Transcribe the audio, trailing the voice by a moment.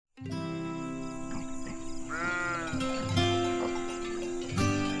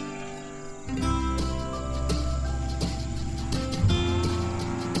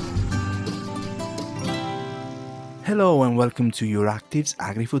Hello and welcome to Euractiv's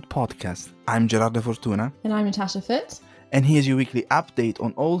Agri-Food Podcast. I'm Gerardo Fortuna. And I'm Natasha Foote. And here's your weekly update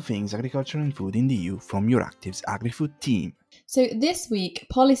on all things agriculture and food in the EU from Euractiv's Agri-Food team. So this week,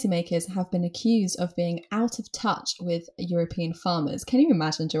 policymakers have been accused of being out of touch with European farmers. Can you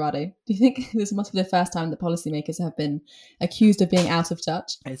imagine, Gerardo? Do you think this must be the first time that policymakers have been accused of being out of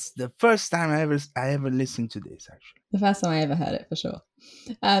touch? It's the first time I ever listened to this, actually. The first time I ever heard it, for sure.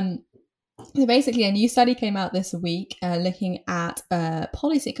 So basically, a new study came out this week looking at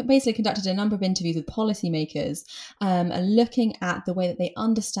policy. Basically, conducted a number of interviews with policymakers, looking at the way that they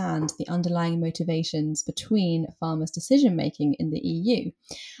understand the underlying motivations between farmers' decision making in the EU.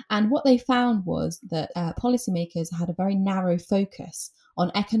 And what they found was that policymakers had a very narrow focus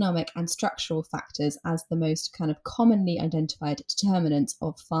on economic and structural factors as the most kind of commonly identified determinants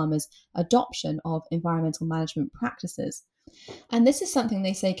of farmers' adoption of environmental management practices. And this is something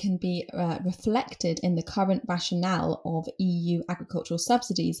they say can be reflected in the current rationale of EU agricultural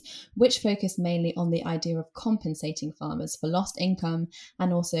subsidies, which focus mainly on the idea of compensating farmers for lost income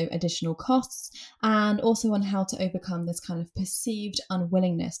and also additional costs, and also on how to overcome this kind of perceived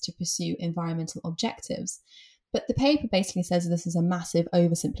unwillingness to pursue environmental objectives. But the paper basically says this is a massive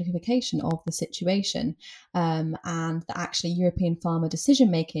oversimplification of the situation, and that actually European farmer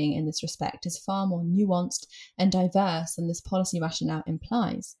decision-making in this respect is far more nuanced and diverse than this policy rationale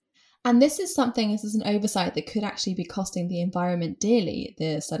implies. And this is an oversight that could actually be costing the environment dearly,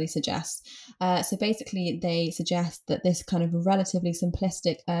 the study suggests. So basically, they suggest that this kind of relatively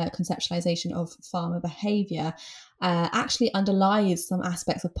simplistic conceptualization of farmer behavior actually underlies some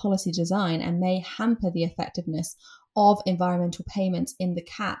aspects of policy design and may hamper the effectiveness of environmental payments in the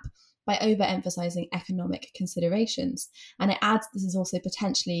CAP by overemphasizing economic considerations. And it adds this is also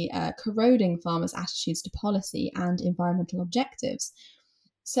potentially corroding farmers' attitudes to policy and environmental objectives.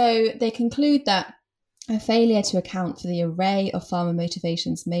 So they conclude that a failure to account for the array of farmer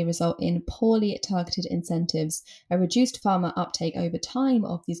motivations may result in poorly targeted incentives, a reduced farmer uptake over time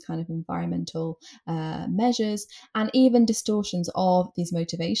of these kind of environmental measures, and even distortions of these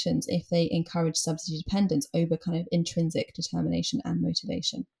motivations if they encourage subsidy dependence over kind of intrinsic determination and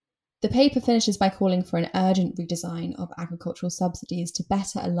motivation. The paper finishes by calling for an urgent redesign of agricultural subsidies to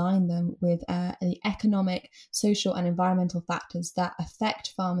better align them with the economic, social and environmental factors that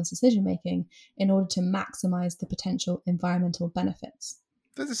affect farmers' decision-making in order to maximise the potential environmental benefits.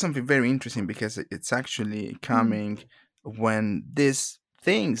 This is something very interesting because it's actually coming when these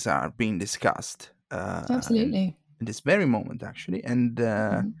things are being discussed. Absolutely. In this very moment, actually. And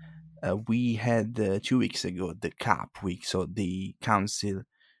we had 2 weeks ago the CAP week, so the Council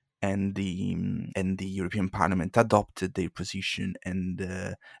and the European Parliament adopted their position and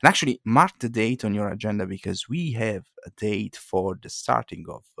actually marked the date on your agenda because we have a date for the starting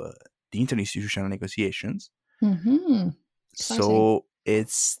of the interinstitutional negotiations. Mm-hmm. So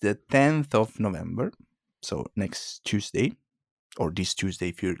it's the 10th of November, so next Tuesday, or this Tuesday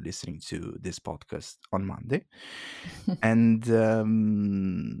if you're listening to this podcast on Monday. and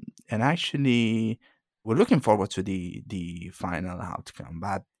actually we're looking forward to the final outcome,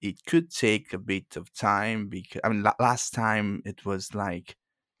 but it could take a bit of time because last time it was like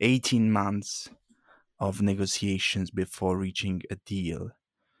 18 months of negotiations before reaching a deal.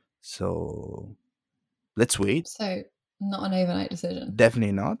 So let's wait. So not an overnight decision.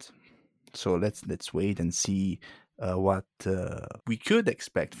 Definitely not. So let's wait and see what we could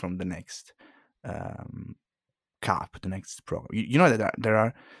expect from the next CAP, the next program. You know that there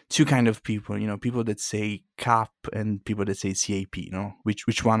are two kind of people. You know, people that say CAP and people that say CAP. You know,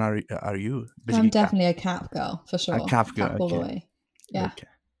 which one are you? Basically, I'm definitely a CAP girl for sure. A CAP girl, all the way. Yeah. Okay.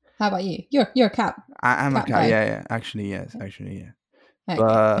 How about you? You're a CAP. I'm a CAP. Yeah. Actually, yes. Okay.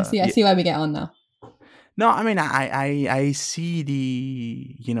 But, I see where we get on now. No, I mean, I see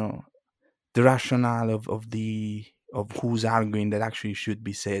the rationale of who's arguing that actually should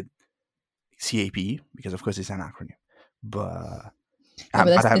be said CAP, because of course it's an acronym. But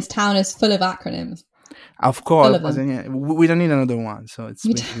this town is full of acronyms. Of course, we don't need another one. So it's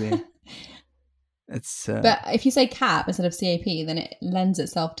basically it's. But if you say CAP instead of CAP, then it lends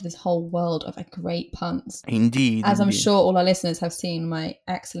itself to this whole world of great puns. Indeed, I'm sure all our listeners have seen my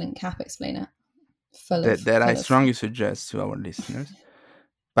excellent CAP explainer. I strongly suggest to our listeners.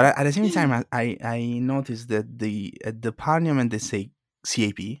 But at the same time, I noticed that at the Parliament they say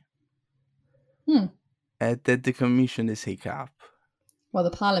CAP. At the Commission they say CAP. Well,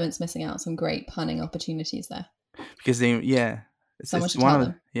 the Parliament's missing out some great punning opportunities there. Because someone should tell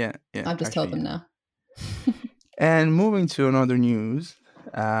them. Yeah. I've just told them now. And moving to another news,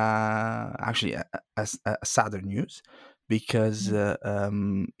 actually a sadder news, because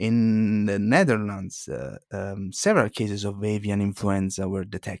in the Netherlands, several cases of avian influenza were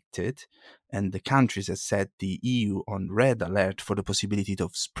detected, and the countries have set the EU on red alert for the possibility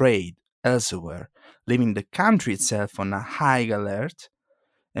of spread elsewhere, leaving the country itself on a high alert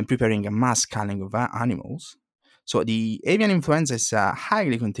and preparing a mass culling of animals. So the avian influenza is a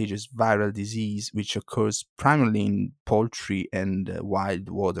highly contagious viral disease which occurs primarily in poultry and wild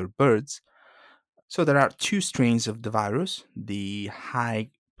water birds. So there are two strains of the virus: the high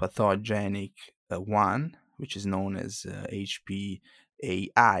pathogenic one, which is known as HPAI,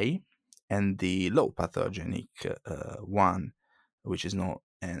 and the low pathogenic one, which is known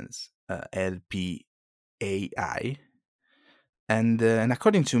as LPAI. And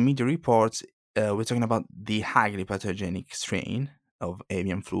according to media reports, we're talking about the highly pathogenic strain of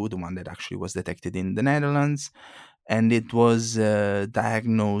avian flu, the one that actually was detected in the Netherlands, and it was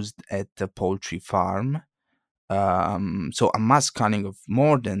diagnosed at a poultry farm. So a mass culling of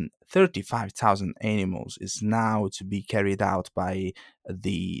more than 35,000 animals is now to be carried out by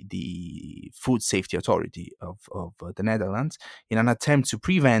the Food Safety Authority of the Netherlands in an attempt to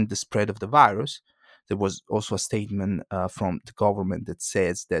prevent the spread of the virus. There was also a statement from the government that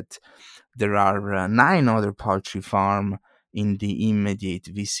says that there are 9 other poultry farms in the immediate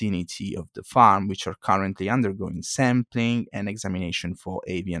vicinity of the farm, which are currently undergoing sampling and examination for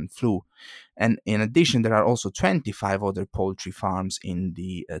avian flu. And in addition, there are also 25 other poultry farms in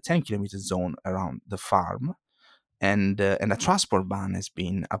the 10-kilometer zone around the farm. And a transport ban has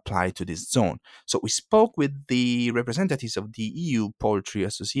been applied to this zone. So we spoke with the representatives of the EU Poultry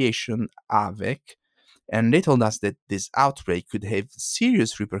Association, AVEC, and they told us that this outbreak could have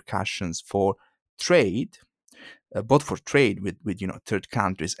serious repercussions for trade, both for trade with third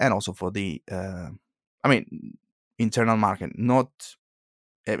countries and also for the internal market. Not,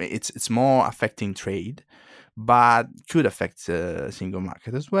 I mean, it's more affecting trade, but could affect the single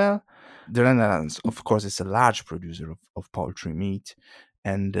market as well. The Netherlands, of course, is a large producer of poultry meat,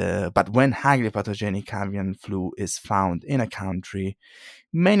 and but when highly pathogenic avian flu is found in a country,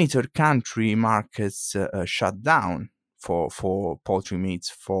 many third country markets shut down for poultry meats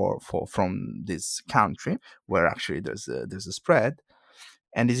from this country where actually there's a spread.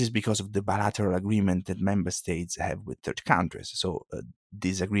 And this is because of the bilateral agreement that member states have with third countries. So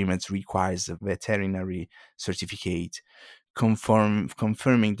these agreements requires a veterinary certificate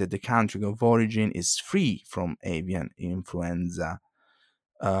confirming that the country of origin is free from avian influenza.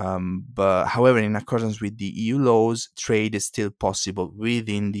 But however, in accordance with the EU laws, trade is still possible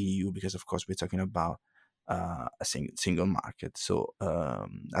within the EU because, of course, we're talking about a single market. So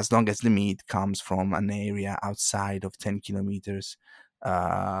as long as the meat comes from an area outside of 10 kilometers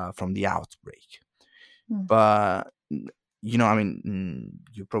from the outbreak. But,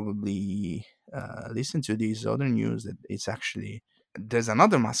 you probably listen to these other news that it's actually, there's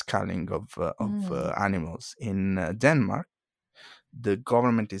another mass culling of animals in Denmark. The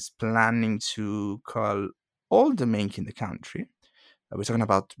government is planning to cull all the mink in the country. We're talking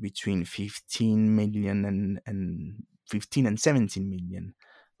about between 15 million and 15 and 17 million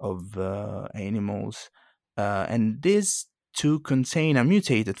of animals. And this to contain a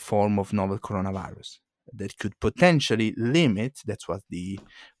mutated form of novel coronavirus that could potentially limit, that's what the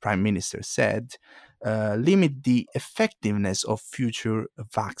Prime Minister said, limit the effectiveness of future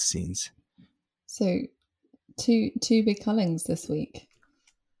vaccines. So two big cullings this week.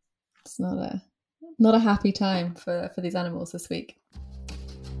 It's not a happy time for these animals this week.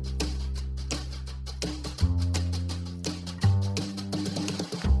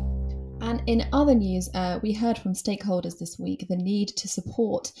 And in other news, we heard from stakeholders this week the need to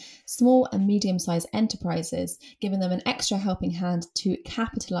support small and medium-sized enterprises, giving them an extra helping hand to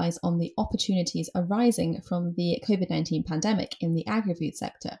capitalise on the opportunities arising from the COVID-19 pandemic in the agri-food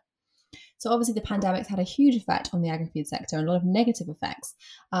sector. So obviously the pandemic's had a huge effect on the agri-food sector and a lot of negative effects.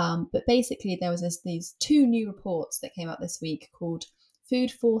 But basically there was these 2 new reports that came out this week called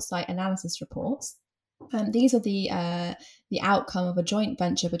Food Foresight Analysis Reports. These are the outcome of a joint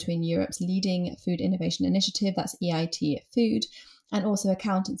venture between Europe's leading food innovation initiative, that's EIT Food, and also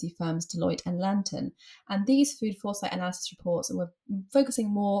accountancy firms Deloitte and Lantern. And these food foresight analysis reports were focusing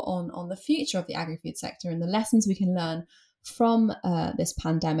more on the future of the agri-food sector and the lessons we can learn from this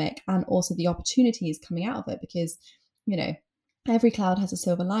pandemic and also the opportunities coming out of it, because, every cloud has a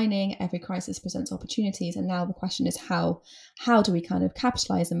silver lining, every crisis presents opportunities, and now the question is how do we kind of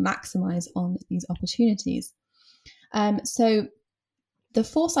capitalize and maximize on these opportunities? So the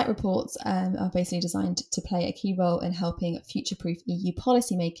foresight reports are basically designed to play a key role in helping future-proof EU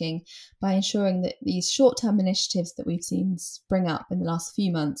policymaking by ensuring that these short-term initiatives that we've seen spring up in the last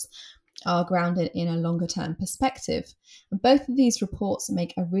few months are grounded in a longer term perspective. And both of these reports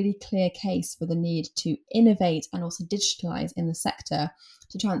make a really clear case for the need to innovate and also digitalize in the sector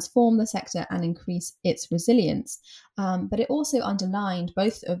to transform the sector and increase its resilience. But it also underlined,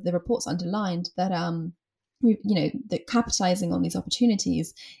 both of the reports underlined that that capitalizing on these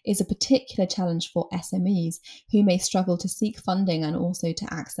opportunities is a particular challenge for SMEs who may struggle to seek funding and also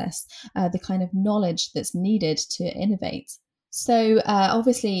to access the kind of knowledge that's needed to innovate. So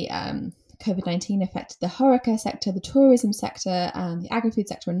obviously, COVID-19 affected the HoReCa sector, the tourism sector, and the agri-food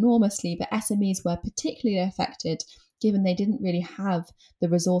sector enormously, but SMEs were particularly affected given they didn't really have the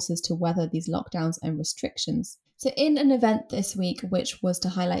resources to weather these lockdowns and restrictions. So in an event this week, which was to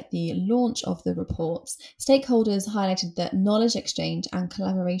highlight the launch of the reports, stakeholders highlighted that knowledge exchange and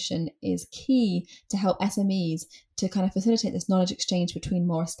collaboration is key to help SMEs to kind of facilitate this knowledge exchange between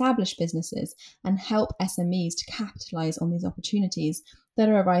more established businesses and help SMEs to capitalize on these opportunities that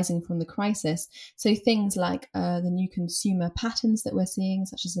are arising from the crisis. So things like the new consumer patterns that we're seeing,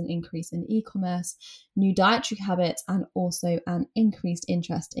 such as an increase in e-commerce, new dietary habits, and also an increased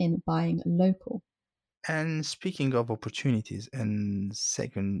interest in buying local. And speaking of opportunities and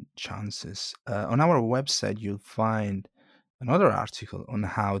second chances, on our website you'll find another article on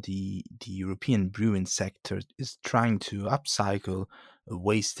how the European brewing sector is trying to upcycle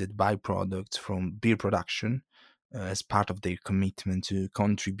wasted byproducts from beer production as part of their commitment to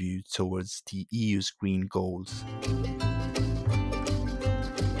contribute towards the EU's green goals.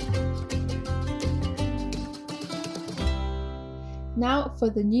 Now for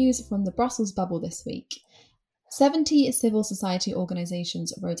the news from the Brussels bubble this week. 70 civil society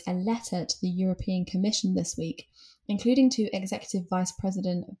organisations wrote a letter to the European Commission this week, including to Executive Vice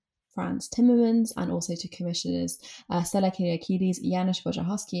President Frans Timmermans and also to Commissioners Stella Kyriakides, Janusz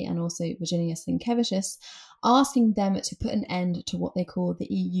Wojciechowski and also Virginia Sinkevicius, asking them to put an end to what they call the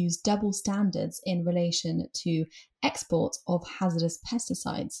EU's double standards in relation to export of hazardous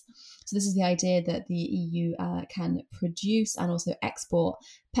pesticides. So this is the idea that the EU can produce and also export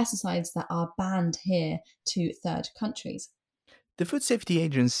pesticides that are banned here to third countries. The Food Safety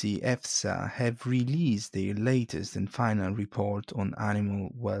Agency, EFSA, have released their latest and final report on animal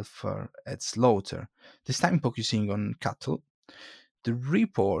welfare at slaughter, this time focusing on cattle. The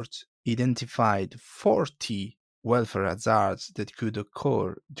report identified 40 welfare hazards that could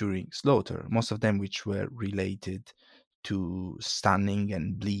occur during slaughter, most of them which were related to stunning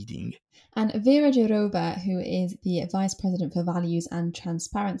and bleeding. And Vera Jourova, who is the Vice President for Values and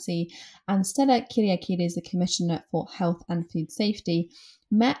Transparency, and Stella Kyriakides, the Commissioner for Health and Food Safety,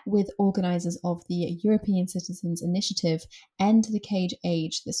 met with organisers of the European Citizens Initiative End the Cage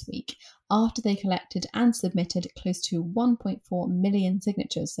Age this week, after they collected and submitted close to 1.4 million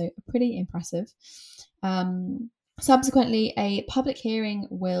signatures, so pretty impressive. Subsequently, a public hearing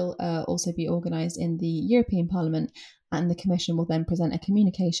will also be organised in the European Parliament, and the Commission will then present a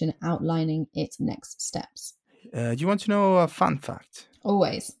communication outlining its next steps. Do you want to know a fun fact?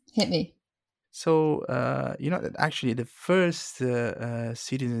 Always. Hit me. So, you know that actually the first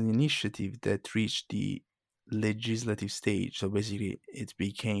citizen initiative that reached the legislative stage, so basically it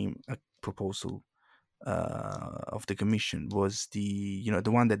became a proposal of the Commission, was the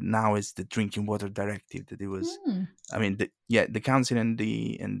one that now is the Drinking Water Directive. That it was, I mean, the Council and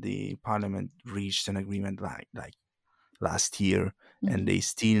the Parliament reached an agreement like last year, and they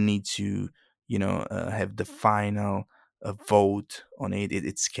still need to have the final vote on it.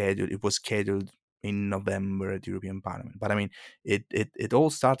 It was scheduled in November at the European Parliament, but I mean it all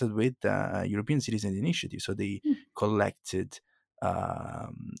started with European Citizens Initiative. So they collected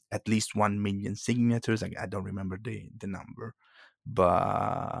at least 1 million signatures. I don't remember the number,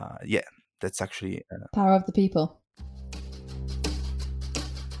 but yeah, that's actually power of the people.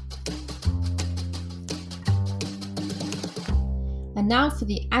 And now for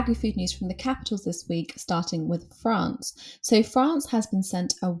the agri-food news from the capitals this week, starting with France. So France has been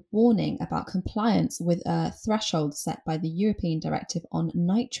sent a warning about compliance with a threshold set by the European Directive on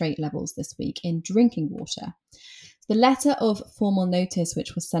nitrate levels this week in drinking water. The letter of formal notice,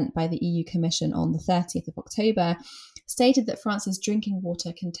 which was sent by the EU Commission on the 30th of October, stated that France's drinking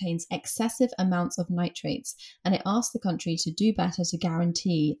water contains excessive amounts of nitrates, and it asked the country to do better to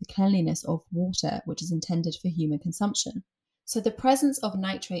guarantee the cleanliness of water, which is intended for human consumption. So the presence of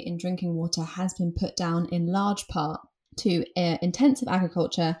nitrate in drinking water has been put down in large part to intensive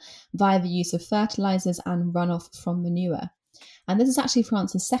agriculture via the use of fertilizers and runoff from manure. And this is actually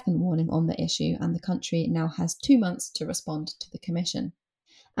France's second warning on the issue, and the country now has 2 months to respond to the Commission.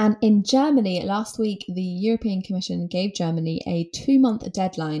 And in Germany, last week, the European Commission gave Germany a 2-month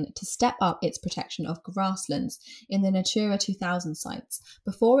deadline to step up its protection of grasslands in the Natura 2000 sites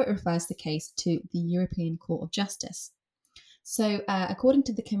before it refers the case to the European Court of Justice. So, according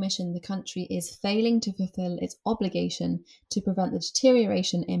to the Commission, the country is failing to fulfill its obligation to prevent the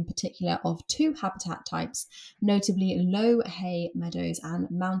deterioration, in particular, of 2 habitat types, notably low hay meadows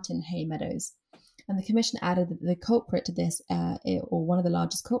and mountain hay meadows. And the Commission added that the culprit to this, or one of the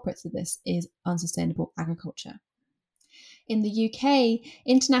largest culprits to this, is unsustainable agriculture. In the UK,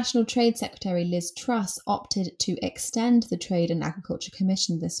 International Trade Secretary Liz Truss opted to extend the Trade and Agriculture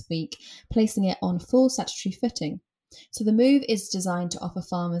Commission this week, placing it on full statutory footing. So the move is designed to offer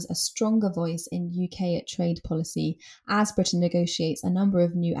farmers a stronger voice in UK trade policy as Britain negotiates a number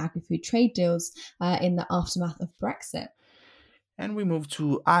of new agri-food trade deals in the aftermath of Brexit. And we move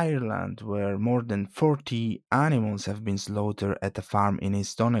to Ireland, where more than 40 animals have been slaughtered at a farm in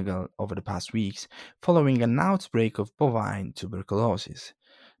East Donegal over the past weeks, following an outbreak of bovine tuberculosis.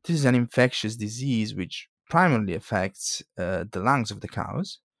 This is an infectious disease which primarily affects the lungs of the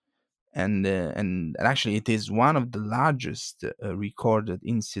cows, and actually it is one of the largest recorded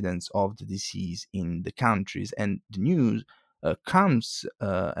incidents of the disease in the countries, and the news comes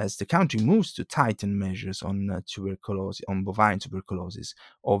as the country moves to tighten measures on tuberculosis, on bovine tuberculosis,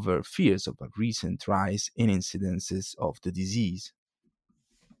 over fears of a recent rise in incidences of the disease.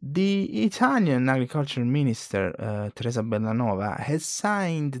 The Italian Agriculture Minister, Teresa Bellanova, has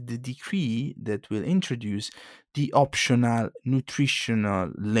signed the decree that will introduce the optional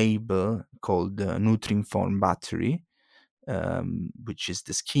nutritional label called Nutrinform Battery, which is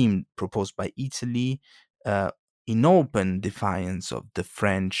the scheme proposed by Italy in open defiance of the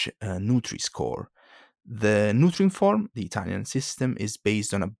French Nutri-Score. The Nutrinform, the Italian system, is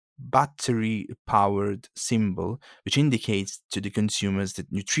based on a battery-powered symbol which indicates to the consumers the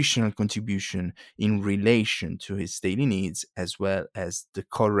nutritional contribution in relation to his daily needs as well as the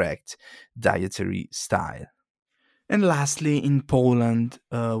correct dietary style. And lastly, in Poland,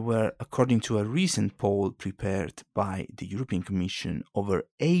 where according to a recent poll prepared by the European Commission, over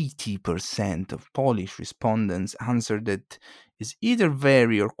 80% of Polish respondents answered that it's either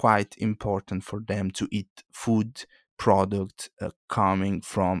very or quite important for them to eat food product coming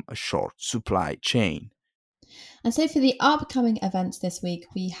from a short supply chain. And so for the upcoming events this week,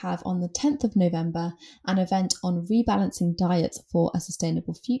 we have on the 10th of November an event on rebalancing diets for a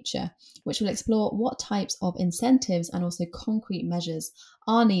sustainable future, which will explore what types of incentives and also concrete measures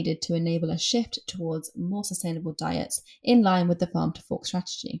are needed to enable a shift towards more sustainable diets in line with the Farm to Fork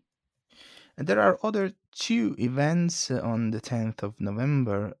strategy. And there are other 2 events on the 10th of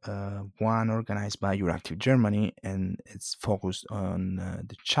November, one organized by Euractiv Germany, and it's focused on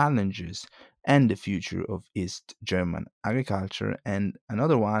the challenges and the future of East German agriculture, and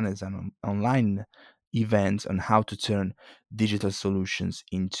another one is an online event on how to turn digital solutions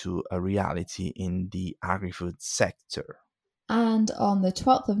into a reality in the agri-food sector. And on the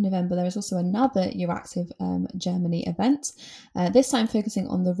 12th of November, there is also another Euractiv Germany event, this time focusing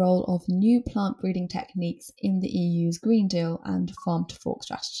on the role of new plant breeding techniques in the EU's Green Deal and Farm to Fork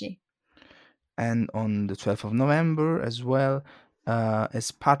strategy. And on the 12th of November as well,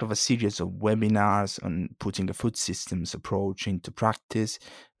 as part of a series of webinars on putting a food systems approach into practice,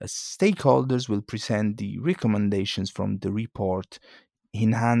 stakeholders will present the recommendations from the report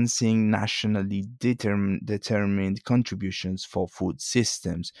Enhancing Nationally Determined Contributions for Food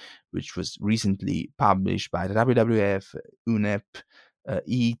Systems, which was recently published by the WWF, UNEP,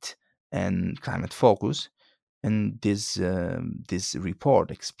 EAT, and Climate Focus. And this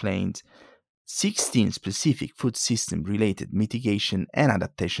report explains 16 specific food system related mitigation and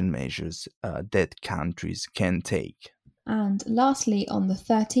adaptation measures that countries can take. And lastly, on the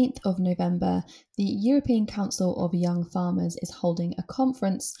 13th of November, the European Council of Young Farmers is holding a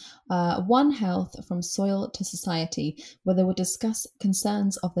conference, One Health from Soil to Society, where they will discuss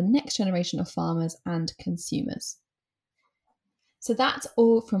concerns of the next generation of farmers and consumers. So that's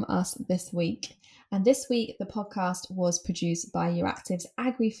all from us this week. And this week, the podcast was produced by Euractiv's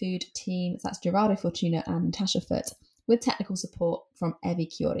agri-food team, that's Gerardo Fortuna and Natasha Foote, with technical support from Evie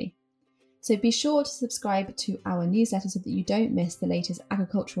Chiori. So be sure to subscribe to our newsletter so that you don't miss the latest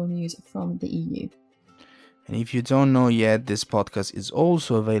agricultural news from the EU. And if you don't know yet, this podcast is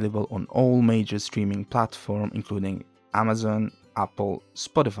also available on all major streaming platforms, including Amazon, Apple,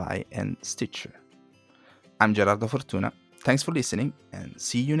 Spotify, and Stitcher. I'm Gerardo Fortuna. Thanks for listening, and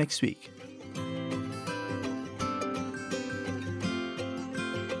see you next week.